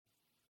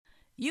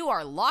You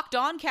are Locked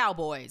On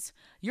Cowboys,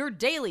 your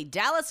daily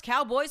Dallas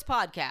Cowboys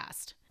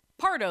podcast.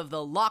 Part of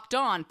the Locked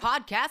On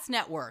Podcast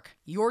Network,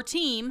 your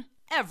team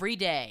every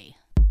day.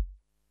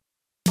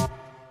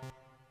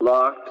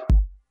 Locked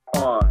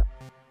On.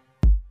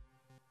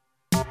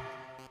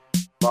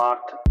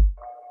 Locked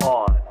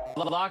On.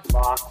 Locked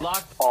On.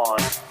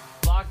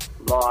 Locked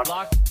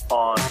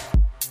On.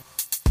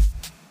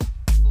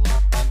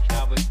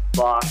 Cowboys.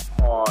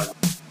 Locked On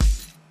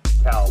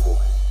Cowboys.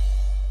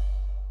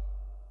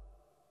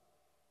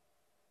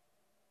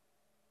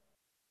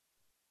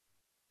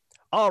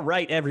 All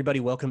right, everybody,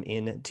 welcome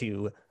in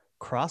to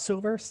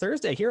Crossover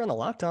Thursday here on the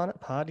Locked On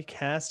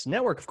Podcast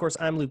Network. Of course,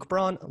 I'm Luke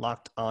Braun,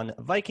 Locked On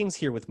Vikings,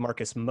 here with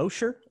Marcus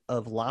Mosher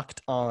of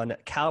Locked On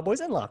Cowboys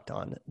and Locked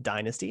On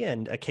Dynasty,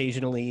 and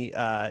occasionally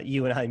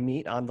you and I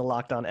meet on the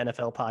Locked On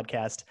NFL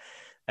podcast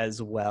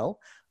as well.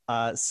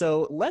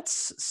 So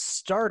let's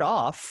start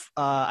off.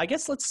 I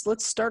guess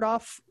let's start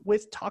off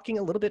with talking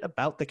a little bit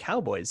about the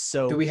Cowboys.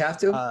 So do we have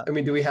to?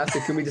 Do we have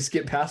to? Can we just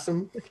skip past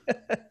them?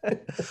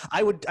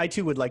 I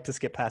too would like to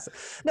skip past it.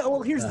 No,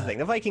 well, here's the thing.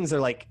 The Vikings are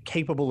like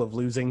capable of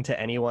losing to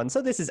anyone.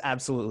 So this is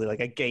absolutely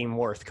like a game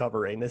worth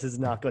covering. This is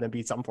not going to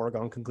be some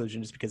foregone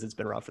conclusion just because it's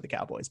been rough for the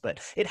Cowboys,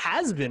 but it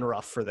has been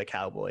rough for the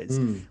Cowboys.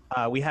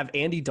 We have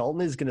Andy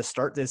Dalton is going to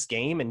start this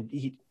game, and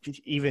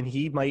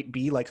he might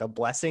be like a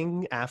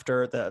blessing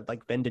after the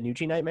Ben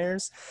DiNucci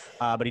nightmares,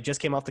 but he just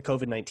came off the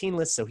COVID-19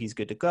 list, so he's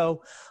good to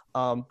go.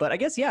 But I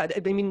guess,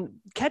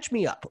 catch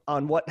me up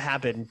on what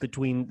happened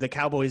between the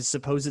Cowboys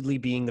supposedly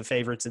being the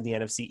favorites in the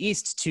NFC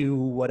East to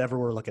whatever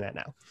we're looking at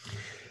now.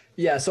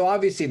 Yeah, so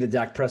obviously the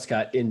Dak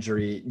Prescott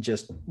injury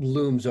just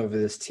looms over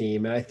this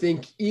team. And I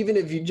think even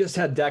if you just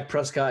had Dak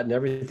Prescott and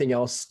everything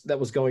else that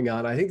was going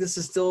on, I think this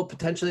is still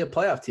potentially a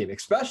playoff team,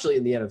 especially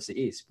in the NFC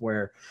East,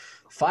 where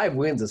 5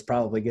 wins is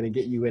probably going to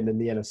get you in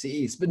the NFC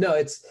East. But no,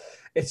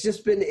 it's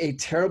just been a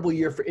terrible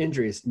year for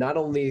injuries. Not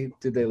only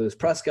did they lose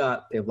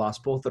Prescott, they've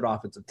lost both their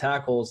offensive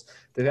tackles.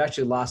 They've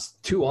actually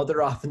lost 2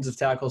 other offensive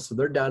tackles, so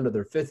they're down to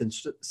their 5th and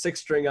 6th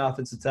string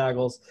offensive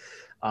tackles.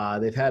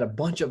 They've had a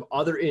bunch of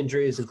other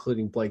injuries,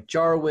 including Blake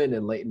Jarwin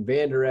and Leighton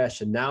Vander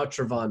Esch, and now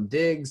Trevon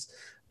Diggs,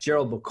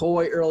 Gerald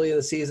McCoy early in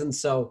the season.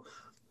 So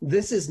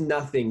this is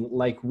nothing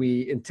like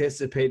we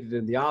anticipated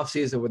in the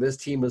offseason, where this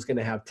team was going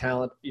to have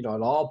talent, at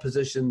all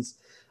positions.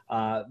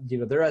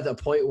 They're at a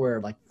point where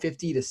like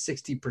 50 to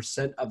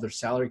 60% of their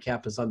salary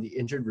cap is on the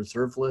injured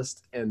reserve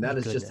list, and that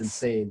is just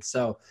insane.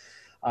 So,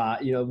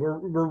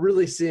 we're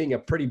really seeing a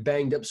pretty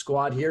banged up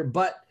squad here,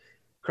 but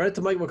credit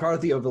to Mike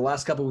McCarthy. Over the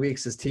last couple of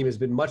weeks, his team has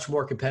been much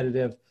more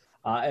competitive.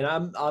 And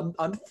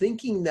I'm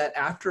thinking that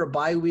after a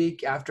bye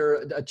week,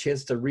 after a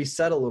chance to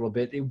reset a little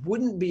bit, it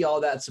wouldn't be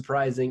all that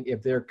surprising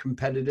if they're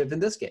competitive in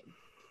this game.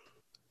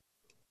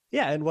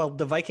 Yeah, and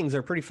the Vikings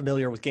are pretty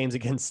familiar with games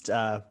against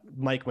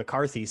Mike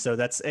McCarthy, so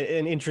that's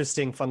an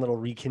interesting, fun little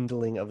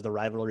rekindling of the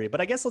rivalry.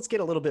 But I guess let's get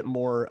a little bit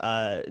more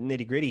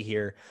nitty-gritty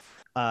here.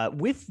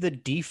 With the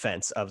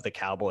defense of the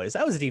Cowboys,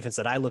 that was a defense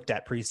that I looked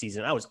at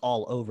preseason. I was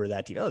all over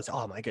that defense.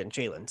 Oh my goodness,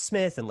 Jalen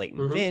Smith and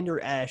Leighton Vander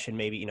Esch, and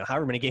maybe,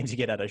 however many games you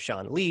get out of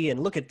Sean Lee.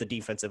 And look at the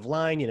defensive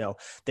line.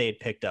 They had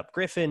picked up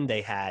Griffin. They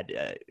had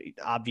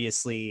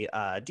obviously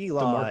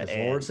D-Law DeMarcus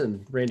Lawrence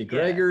and Randy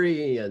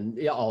Gregory and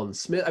Alden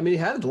Smith. I mean, he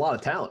had a lot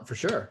of talent for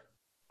sure.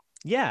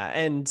 Yeah,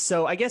 and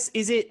so I guess,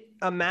 is it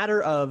a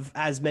matter of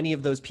as many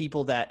of those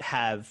people that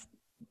have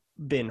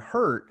been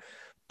hurt,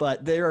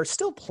 but there are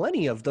still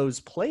plenty of those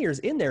players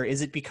in there?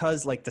 Is it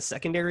because the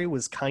secondary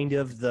was kind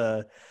of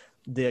the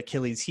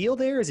Achilles heel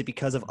there? Is it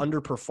because of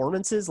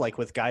underperformances,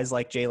 with guys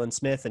like Jalen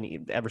Smith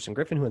and Everson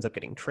Griffin, who ends up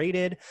getting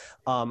traded?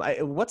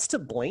 What's to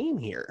blame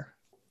here?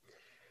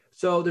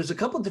 So there's a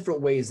couple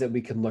different ways that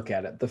we can look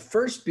at it. The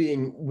first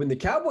being, when the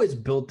Cowboys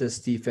built this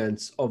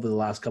defense over the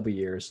last couple of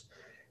years,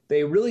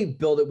 they really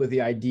built it with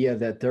the idea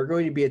that they're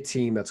going to be a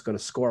team that's going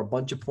to score a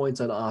bunch of points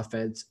on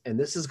offense, and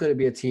this is going to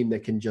be a team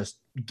that can just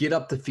get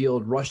up the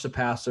field, rush the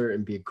passer,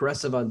 and be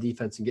aggressive on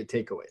defense and get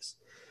takeaways.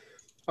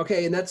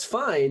 Okay, and that's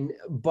fine,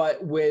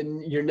 but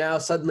when you're now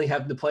suddenly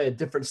having to play a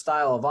different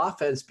style of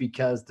offense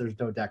because there's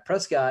no Dak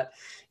Prescott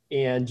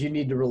and you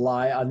need to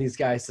rely on these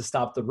guys to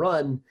stop the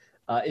run,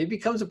 it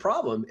becomes a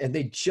problem, and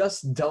they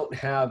just don't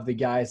have the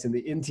guys in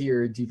the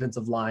interior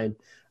defensive line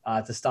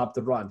to stop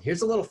the run.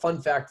 Here's a little fun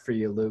fact for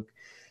you, Luke.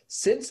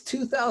 Since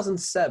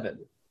 2007,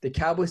 the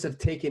Cowboys have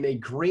taken a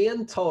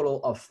grand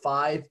total of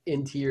 5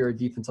 interior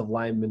defensive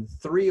linemen,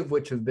 3 of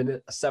which have been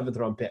a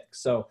 7th-round pick.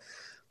 So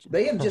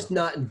they have just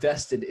not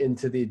invested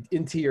into the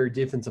interior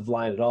defensive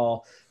line at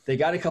all. They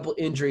got a couple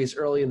injuries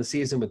early in the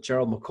season with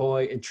Gerald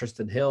McCoy and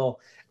Tristan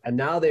Hill, and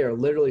now they are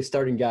literally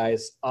starting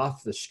guys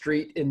off the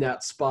street in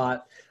that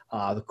spot.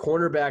 The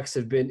cornerbacks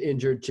have been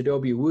injured.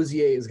 Chidobe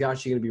Awuzie is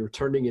actually going to be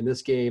returning in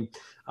this game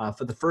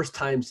for the first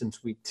time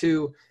since week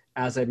 2.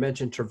 As I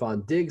mentioned,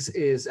 Trevon Diggs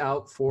is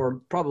out for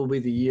probably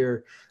the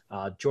year.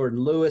 Jordan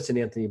Lewis and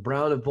Anthony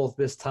Brown have both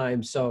missed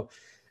time. So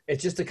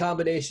it's just a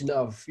combination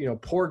of,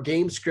 poor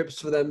game scripts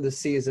for them this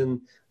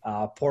season,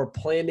 poor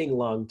planning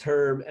long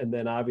term, and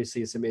then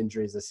obviously some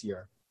injuries this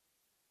year.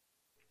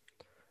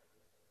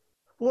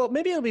 Well,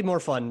 maybe it'll be more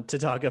fun to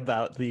talk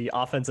about the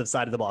offensive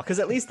side of the ball because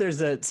at least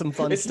there's some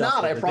fun It's stuff.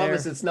 not. I over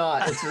promise there. it's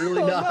not. It's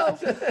really Oh, not.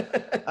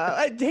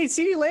 Hey,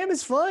 CeeDee Lamb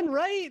is fun,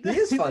 right? He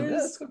is fun.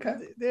 There's- That's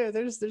okay.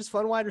 There's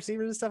fun wide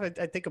receivers and stuff.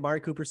 I think Amari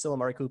Cooper's still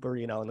Amari Cooper,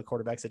 you know, and the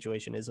quarterback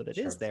situation is what it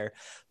is Sure. there.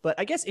 But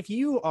I guess if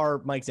you are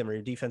Mike Zimmer,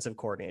 your defensive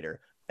coordinator,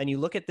 and you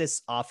look at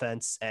this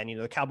offense, and you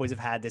know the Cowboys have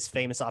had this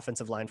famous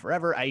offensive line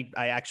forever. I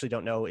actually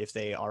don't know if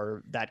they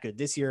are that good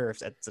this year, or if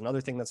that's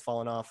another thing that's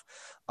fallen off.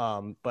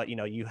 But you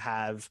know, you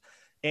have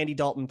Andy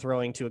Dalton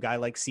throwing to a guy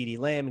like CeeDee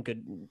Lamb,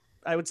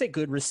 I would say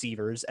good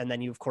receivers. And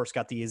then you, of course,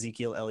 got the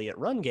Ezekiel Elliott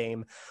run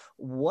game.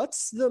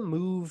 What's the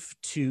move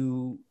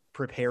to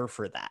prepare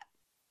for that?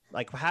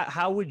 Like,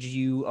 how would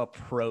you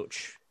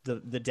approach the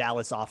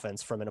Dallas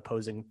offense from an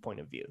opposing point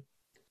of view?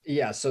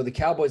 Yeah, so the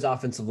Cowboys'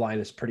 offensive line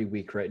is pretty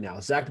weak right now.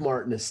 Zach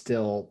Martin is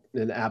still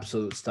an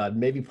absolute stud,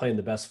 maybe playing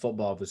the best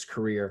football of his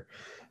career.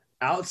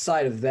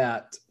 Outside of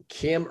that,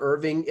 Cam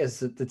Irving is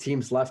the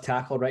team's left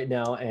tackle right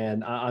now,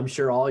 and I'm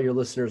sure all your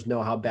listeners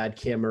know how bad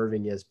Cam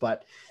Irving is,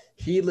 but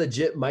he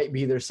legit might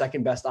be their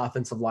second best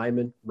offensive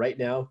lineman right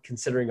now,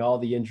 considering all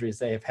the injuries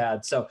they have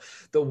had. So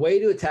the way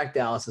to attack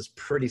Dallas is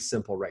pretty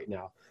simple right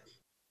now.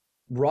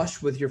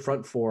 Rush with your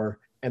front four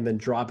and then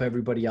drop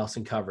everybody else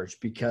in coverage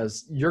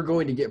because you're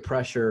going to get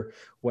pressure,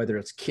 whether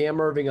it's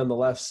Cam Irving on the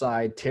left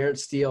side,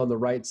 Terrence Steele on the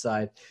right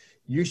side.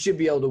 You should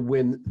be able to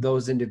win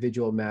those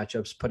individual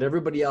matchups, put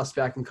everybody else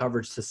back in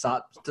coverage to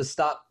stop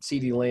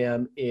CeeDee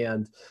Lamb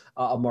and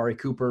Amari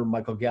Cooper,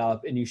 Michael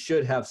Gallup, and you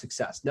should have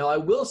success. Now, I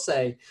will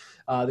say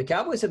the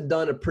Cowboys have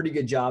done a pretty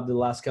good job the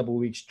last couple of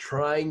weeks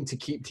trying to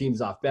keep teams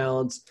off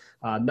balance,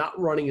 not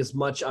running as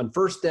much on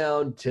first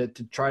down to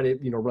try to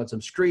run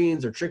some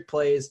screens or trick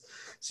plays.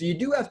 So you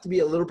do have to be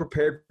a little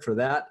prepared for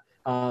that.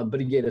 But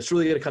again, it's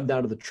really going to come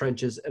down to the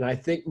trenches. And I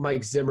think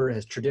Mike Zimmer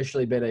has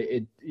traditionally been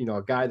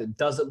a guy that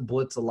doesn't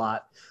blitz a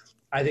lot.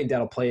 I think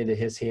that'll play into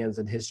his hands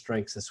and his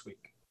strengths this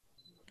week.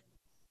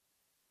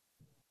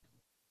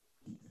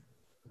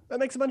 That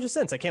makes a bunch of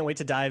sense. I can't wait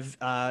to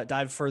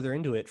dive further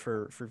into it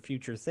for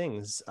future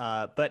things.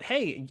 But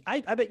hey,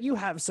 I bet you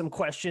have some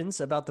questions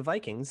about the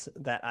Vikings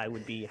that I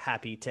would be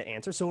happy to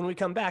answer. So when we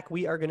come back,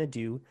 we are going to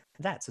do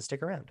that. So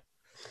stick around.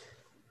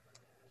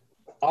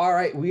 All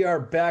right, we are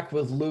back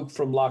with Luke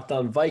from Locked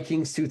On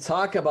Vikings to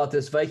talk about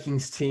this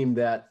Vikings team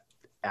that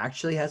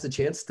actually has a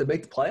chance to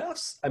make the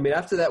playoffs. I mean,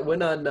 after that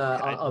win on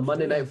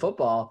Monday Night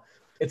Football,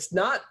 it's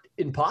not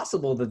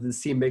impossible that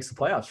this team makes the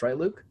playoffs, right,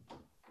 Luke?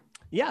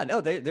 Yeah,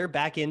 no, they're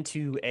back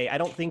into I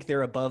don't think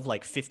they're above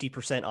like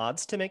 50%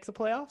 odds to make the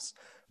playoffs,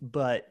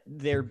 but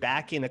they're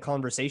back in a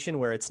conversation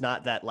where it's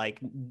not that like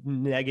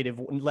negative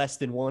less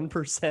than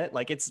 1%.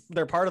 Like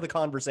they're part of the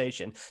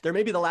conversation. They're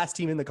maybe the last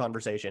team in the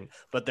conversation,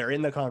 but they're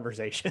in the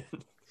conversation.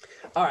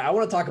 All right, I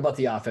want to talk about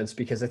the offense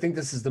because I think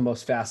this is the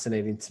most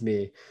fascinating to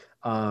me.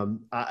 I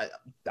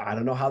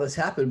don't know how this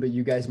happened, but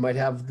you guys might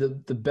have the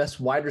best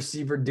wide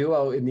receiver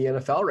duo in the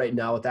NFL right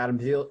now with Adam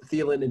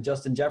Thielen and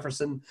Justin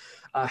Jefferson.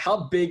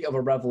 How big of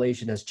a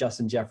revelation has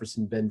Justin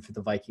Jefferson been for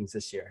the Vikings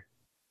this year?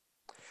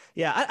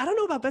 Yeah, I don't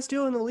know about best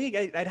duo in the league.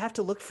 I'd have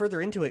to look further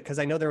into it because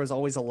I know there was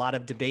always a lot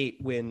of debate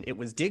when it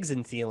was Diggs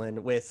and Thielen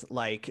with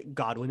like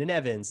Godwin and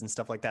Evans and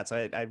stuff like that.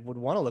 So I would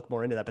want to look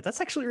more into that. But that's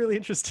actually really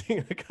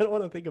interesting. I kind of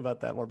want to think about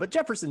that more. But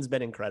Jefferson's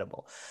been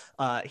incredible.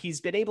 He's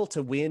been able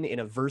to win in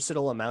a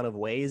versatile amount of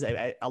ways.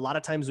 A lot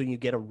of times when you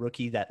get a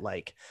rookie that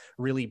like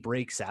really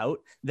breaks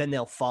out, then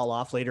they'll fall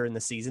off later in the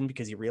season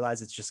because you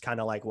realize it's just kind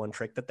of like one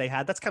trick that they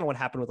had. That's kind of what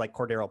happened with like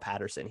Cordero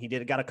Patterson. He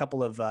got a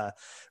couple of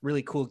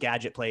really cool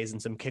gadget plays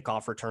and some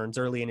kickoff returns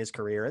early in his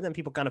career, and then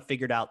people kind of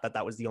figured out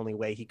that was the only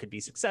way he could be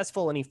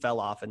successful, and he fell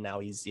off, and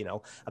now he's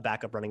a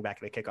backup running back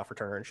and a kickoff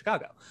returner in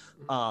Chicago.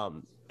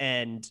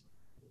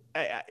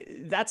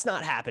 That's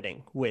not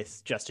happening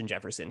with Justin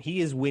Jefferson.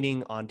 He is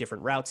winning on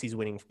different routes. He's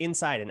winning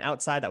inside and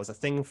outside. That was a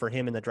thing for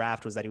him in the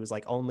draft, was that he was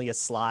like only a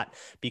slot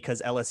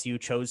because LSU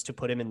chose to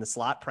put him in the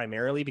slot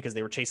primarily because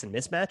they were chasing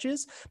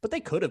mismatches, but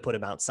they could have put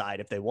him outside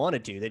if they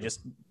wanted to. There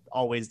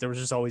was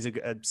just always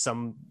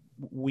some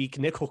weak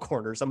nickel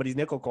corner, somebody's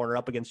nickel corner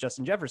up against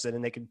Justin Jefferson,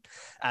 and they could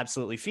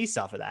absolutely feast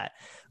off of that.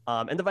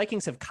 And the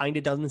Vikings have kind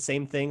of done the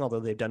same thing,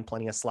 although they've done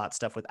plenty of slot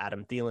stuff with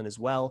Adam Thielen as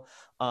well.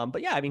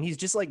 But yeah, I mean, he's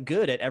just like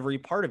good at every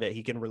part of it.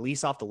 He can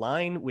release off the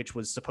line, which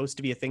was supposed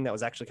to be a thing that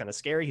was actually kind of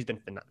scary. He's been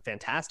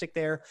fantastic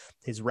there.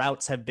 His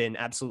routes have been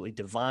absolutely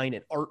divine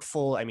and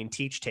artful. I mean,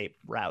 teach tape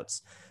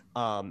routes.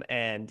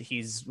 And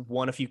he's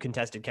won a few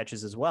contested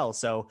catches as well.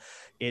 So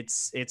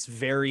it's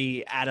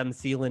very Adam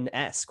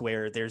Thielen-esque,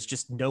 where there's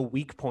just no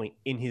weak point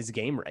in his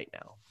game right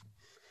now.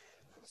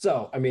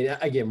 So, I mean,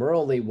 again, we're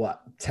only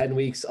 10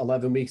 weeks,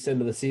 11 weeks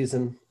into the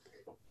season.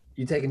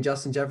 You taking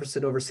Justin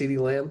Jefferson over CeeDee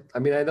Lamb? I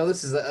mean, I know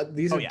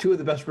these are two of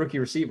the best rookie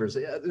receivers.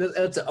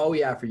 That's an oh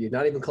yeah for you.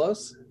 Not even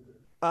close.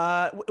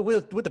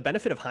 With the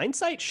benefit of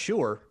hindsight,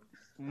 sure.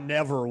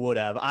 Never would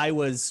have. I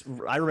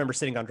remember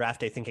sitting on draft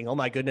day thinking, oh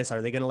my goodness,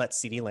 are they going to let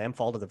CeeDee Lamb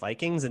fall to the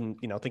Vikings? And,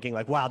 thinking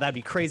like, wow, that'd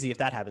be crazy if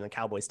that happened. The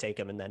Cowboys take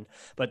him.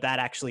 But that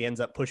actually ends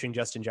up pushing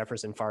Justin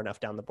Jefferson far enough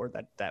down the board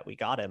that we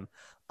got him.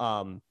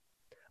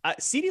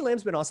 CeeDee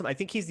Lamb's been awesome. I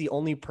think he's the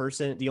only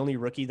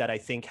rookie that I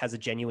think has a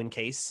genuine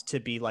case to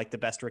be like the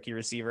best rookie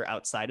receiver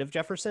outside of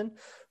Jefferson.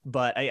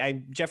 But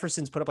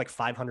Jefferson's put up like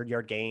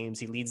 500-yard games.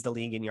 He leads the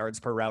league in yards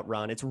per route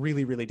run. It's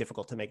really, really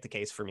difficult to make the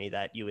case for me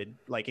that you would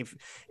like if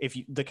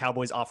the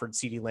Cowboys offered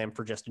CeeDee Lamb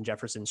for Justin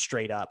Jefferson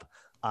straight up.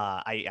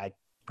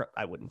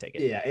 I wouldn't take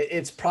it. Yeah,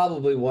 it's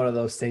probably one of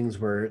those things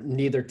where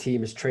neither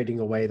team is trading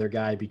away their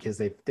guy because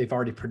they've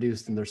already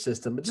produced in their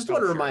system. But just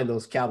want to remind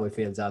those Cowboy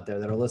fans out there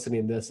that are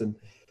listening to this and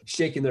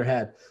shaking their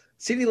head.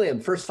 CeeDee Lamb,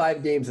 first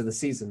 5 games of the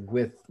season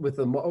with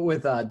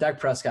Dak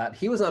Prescott,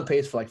 he was on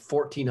pace for like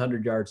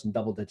 1,400 yards and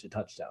double-digit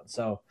touchdowns.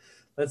 So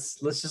let's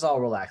just all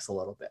relax a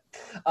little bit.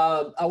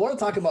 I want to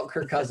talk about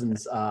Kirk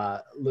Cousins,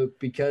 Luke,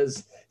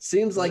 because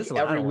seems like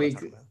every week.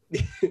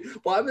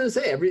 Well, I'm going to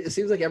say it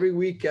seems like every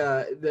week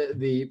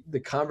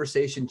the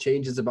conversation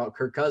changes about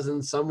Kirk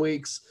Cousins. Some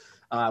weeks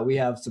we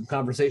have some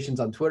conversations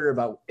on Twitter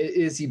about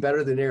is he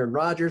better than Aaron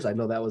Rodgers? I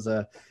know that was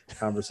a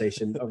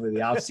conversation over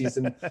the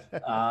offseason.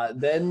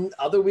 Then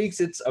other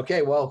weeks it's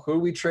okay. Well, who are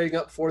we trading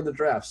up for in the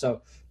draft?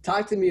 So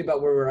talk to me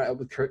about where we're at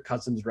with Kirk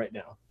Cousins right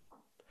now.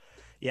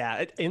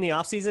 Yeah, in the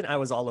offseason, I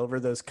was all over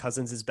those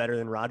Cousins is better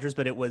than Rodgers,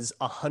 but it was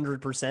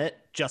 100%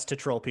 just to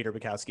troll Peter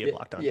Bukowski at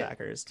Locked On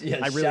Packers. Yeah,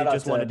 I really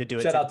just wanted to do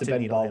it. Shout out to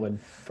Ben Baldwin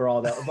for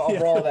all that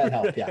for all that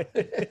help. Yeah.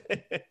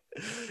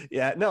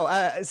 Yeah.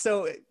 No.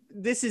 So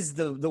this is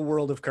the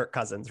world of Kirk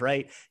Cousins,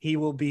 right? He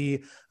will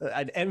be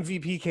an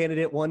MVP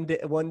candidate one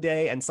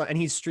day, and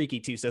he's streaky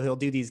too. So he'll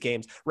do these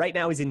games. Right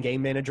now, he's in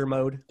game manager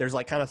mode. There's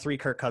like kind of 3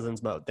 Kirk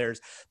Cousins mode.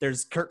 There's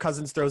Kirk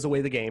Cousins throws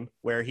away the game,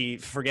 where he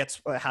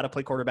forgets how to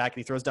play quarterback and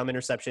he throws dumb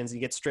interceptions. He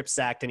gets strip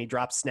sacked and he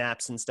drops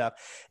snaps and stuff,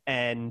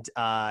 and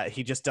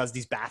he just does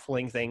these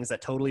baffling things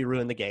that totally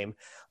ruin the game.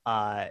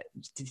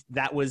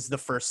 That was the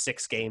first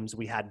 6 games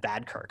we had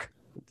bad Kirk.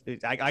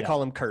 I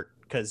call him Kurt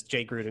because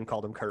Jay Gruden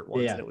called him Kurt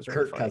once, and it was really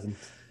Kirk funny. Cousins.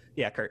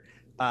 Yeah, Kurt.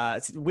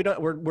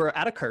 We're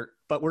out of Kurt,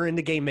 but we're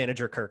into game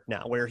manager Kirk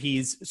now, where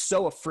he's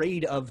so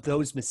afraid of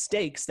those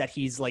mistakes that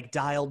he's like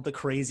dialed the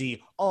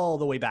crazy all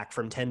the way back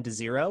from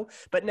 10-0.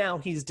 But now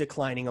he's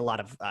declining a lot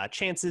of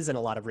chances and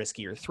a lot of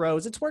riskier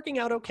throws. It's working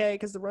out okay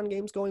because the run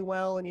game's going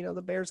well, and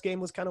the Bears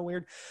game was kind of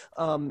weird,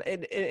 and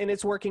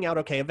it's working out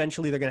okay.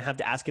 Eventually, they're going to have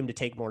to ask him to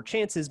take more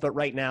chances, but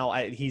right now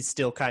he's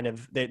still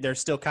they're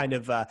still kind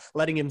of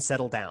letting him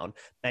settle down,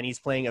 and he's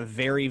playing a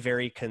very,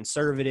 very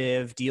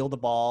conservative, deal the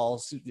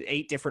balls,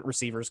 8 different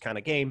receivers kind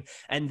of game,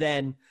 and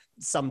then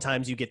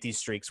sometimes you get these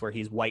streaks where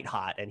he's white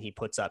hot and he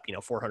puts up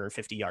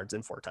 450 yards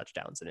and 4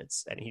 touchdowns,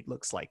 and he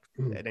looks like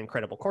an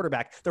incredible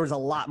quarterback. There was a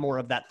lot more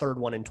of that third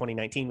one in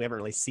 2019. We haven't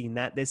really seen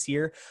that this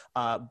year,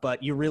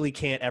 but you really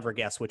can't ever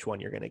guess which one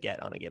you're going to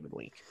get on a given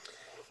week.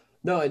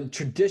 No, and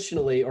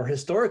traditionally or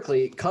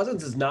historically,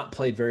 Cousins has not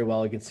played very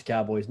well against the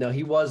Cowboys. Now,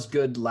 he was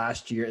good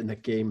last year in the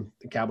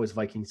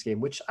Cowboys-Vikings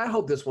game, which I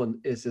hope this one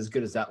is as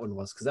good as that one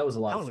was, because that was a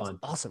lot of fun.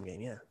 Awesome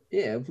game, yeah.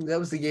 Yeah, that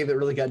was the game that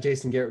really got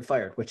Jason Garrett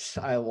fired, which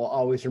I will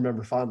always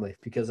remember fondly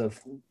because of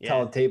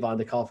telling Tavon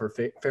to call for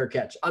fair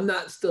catch. I'm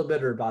not still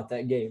bitter about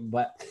that game,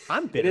 but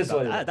I'm bitter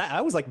about that. I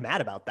was like mad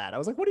about that. I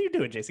was like, what are you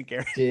doing, Jason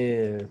Garrett?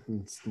 Yeah,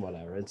 it's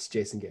whatever. It's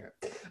Jason Garrett.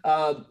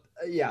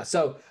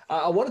 So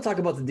I want to talk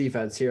about the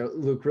defense here,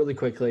 Luke, really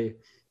quickly.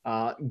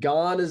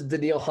 Gone is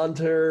Danielle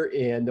Hunter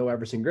and no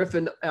Everson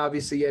Griffin,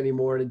 obviously,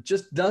 anymore. And it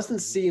just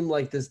doesn't seem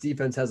like this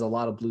defense has a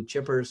lot of blue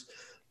chippers.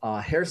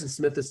 Harrison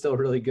Smith is still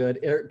really good.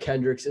 Eric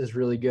Kendricks is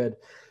really good.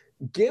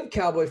 Give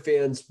Cowboy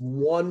fans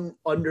one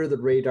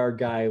under-the-radar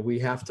guy we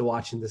have to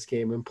watch in this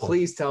game, and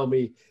please tell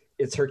me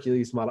it's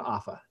Hercules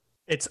Mataafa.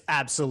 It's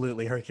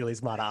absolutely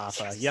Hercules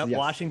Mataafa. Yep.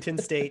 Washington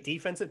State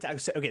defensive tackle.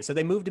 Okay, so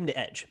they moved him to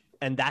edge,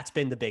 and that's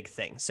been the big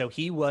thing. So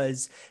he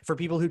was, for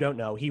people who don't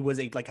know, he was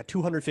like a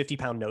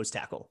 250-pound nose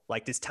tackle,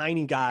 like this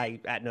tiny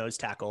guy at nose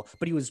tackle,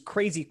 but he was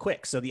crazy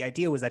quick. So the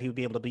idea was that he would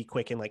be able to be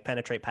quick and like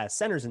penetrate past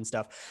centers and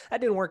stuff. That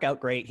didn't work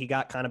out great. He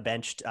got kind of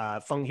benched.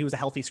 He was a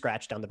healthy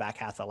scratch down the back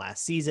half of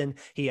last season.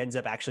 He ends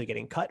up actually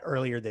getting cut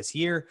earlier this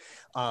year.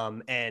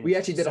 And we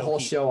actually did a whole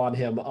show on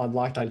him on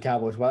Locked On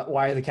Cowboys.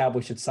 Why the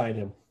Cowboys should sign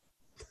him.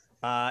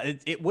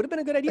 It would have been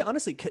a good idea,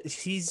 honestly.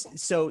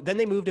 Then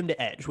they moved him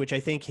to edge, which I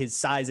think his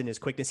size and his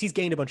quickness, he's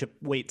gained a bunch of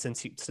weight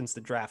since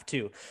the draft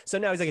too. So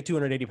now he's like a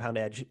 280-pound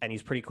edge, and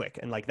he's pretty quick,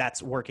 and like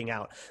that's working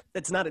out.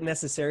 That's not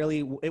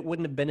necessarily, it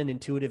wouldn't have been an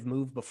intuitive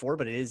move before,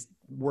 but it is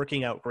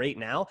working out great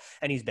now.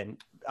 And he's been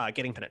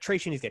getting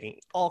penetration, he's getting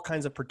all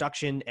kinds of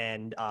production,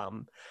 and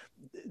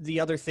the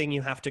other thing you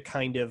have to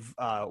kind of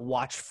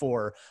watch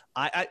for,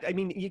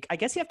 I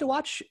guess you have to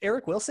watch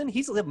Eric Wilson.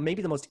 He's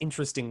maybe the most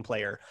interesting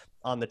player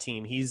on the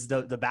team. He's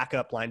the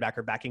backup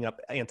linebacker backing up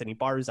Anthony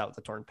Barrs out with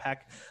a torn pec.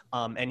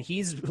 And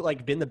he's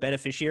like been the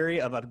beneficiary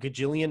of a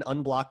gajillion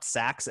unblocked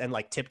sacks and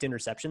like tipped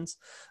interceptions.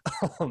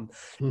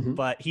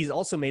 But he's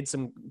also made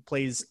some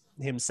plays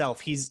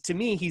himself. He's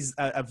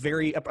a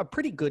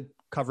pretty good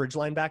coverage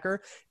linebacker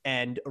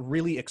and a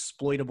really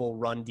exploitable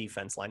run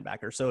defense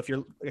linebacker. So if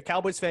you're a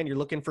Cowboys fan, you're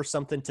looking for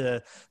something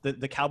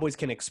the Cowboys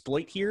can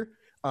exploit here.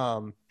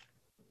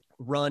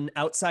 Run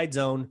outside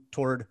zone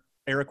toward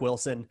Eric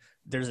Wilson,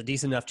 there's a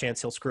decent enough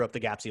chance he'll screw up the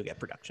gaps. You'll get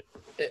production.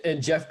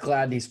 And Jeff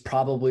Gladney's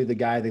probably the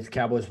guy that the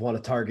Cowboys want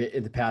to target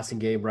in the passing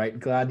game, right?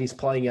 Gladney's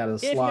playing out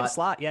of the If you slot. get a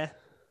slot, yeah.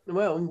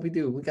 Well, we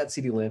do. We got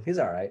CeeDee Lamb. He's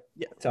all right.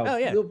 Yeah. So Oh,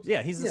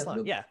 yeah. He's the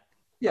slot. Yeah.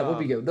 Yeah, we'll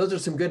be good. Those are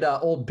some good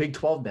old Big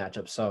 12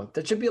 matchups. So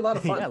that should be a lot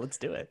of fun. Yeah, let's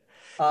do it.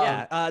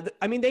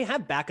 I mean, they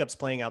have backups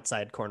playing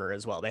outside corner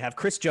as well. They have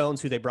Chris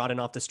Jones, who they brought in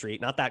off the street,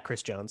 not that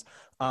Chris Jones.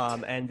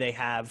 And they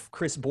have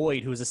Chris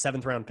Boyd, who was a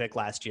 7th-round pick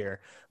last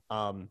year.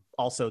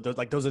 Also,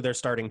 those are their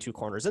starting 2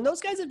 corners. And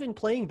those guys have been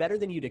playing better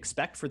than you'd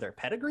expect for their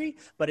pedigree,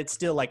 but it's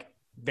still like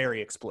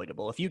very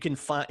exploitable. If you can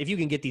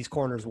get these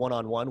corners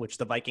one-on-one, which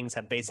the Vikings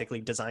have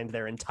basically designed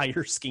their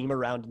entire scheme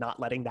around not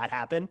letting that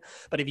happen.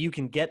 But if you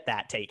can get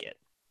that, take it.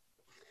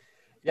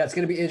 Yeah, it's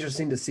going to be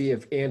interesting to see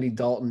if Andy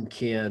Dalton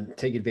can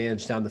take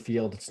advantage down the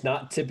field. It's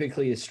not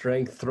typically his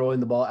strength throwing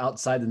the ball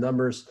outside the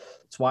numbers.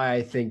 That's why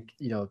I think,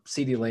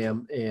 CeeDee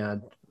Lamb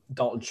and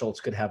Dalton Schultz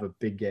could have a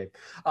big game.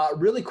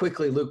 Really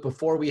quickly, Luke,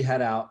 before we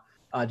head out,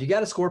 do you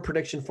got a score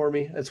prediction for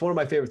me? It's one of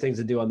my favorite things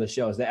to do on this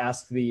show is to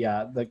ask the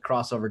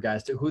crossover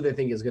guys who they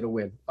think is going to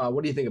win.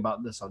 What do you think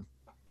about this one?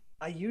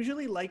 I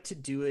usually like to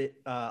do it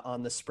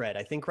on the spread.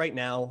 I think right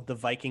now the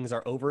Vikings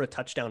are over a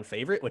touchdown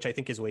favorite, which I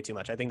think is way too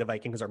much. I think the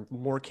Vikings are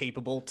more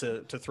capable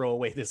to throw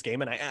away this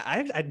game. And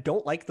I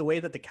don't like the way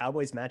that the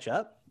Cowboys match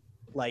up.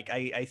 Like,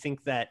 I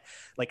think that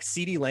like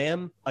CeeDee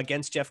Lamb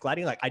against Jeff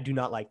Gladney, like I do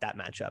not like that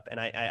matchup. And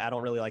I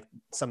don't really like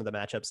some of the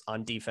matchups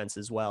on defense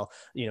as well.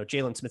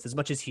 Jalen Smith, as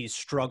much as he's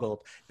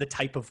struggled, the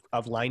type of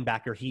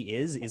linebacker he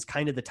is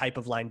kind of the type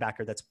of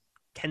linebacker that's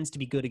tends to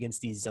be good against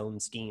these zone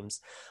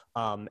schemes.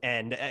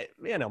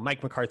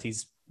 Mike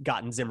McCarthy's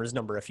gotten Zimmer's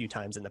number a few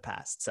times in the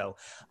past. So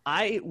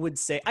I would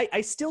say,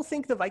 I still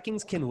think the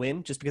Vikings can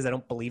win just because I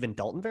don't believe in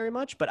Dalton very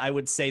much, but I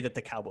would say that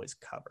the Cowboys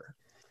cover.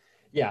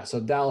 Yeah. So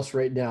Dallas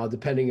right now,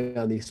 depending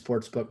on the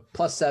sports book,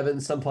 +7,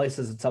 some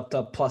places it's up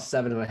to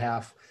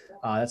 +7.5.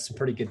 That's some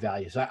pretty good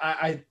value. So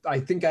I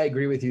think I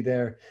agree with you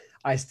there.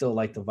 I still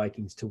like the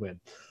Vikings to win.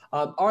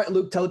 All right,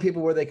 Luke, tell the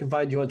people where they can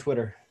find you on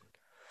Twitter.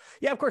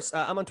 Yeah, of course.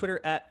 I'm on Twitter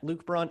at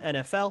Luke Braun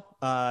NFL.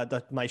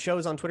 My show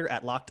is on Twitter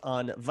at Locked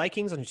On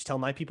Vikings. Why don't you tell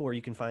my people where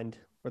they can find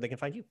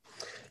you?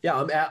 Yeah,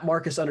 I'm at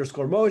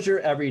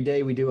Marcus_Mosher. Every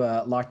day we do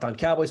a Locked On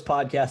Cowboys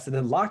podcast and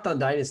then Locked On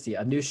Dynasty,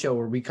 a new show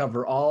where we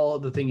cover all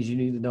the things you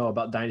need to know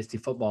about Dynasty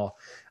football.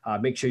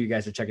 Make sure you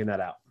guys are checking that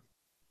out.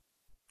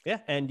 Yeah,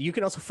 and you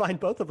can also find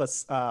both of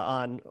us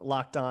on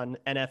Locked On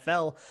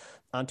NFL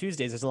on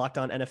Tuesdays. There's a Locked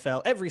On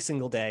NFL every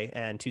single day,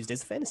 and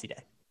Tuesday's a fantasy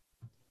day.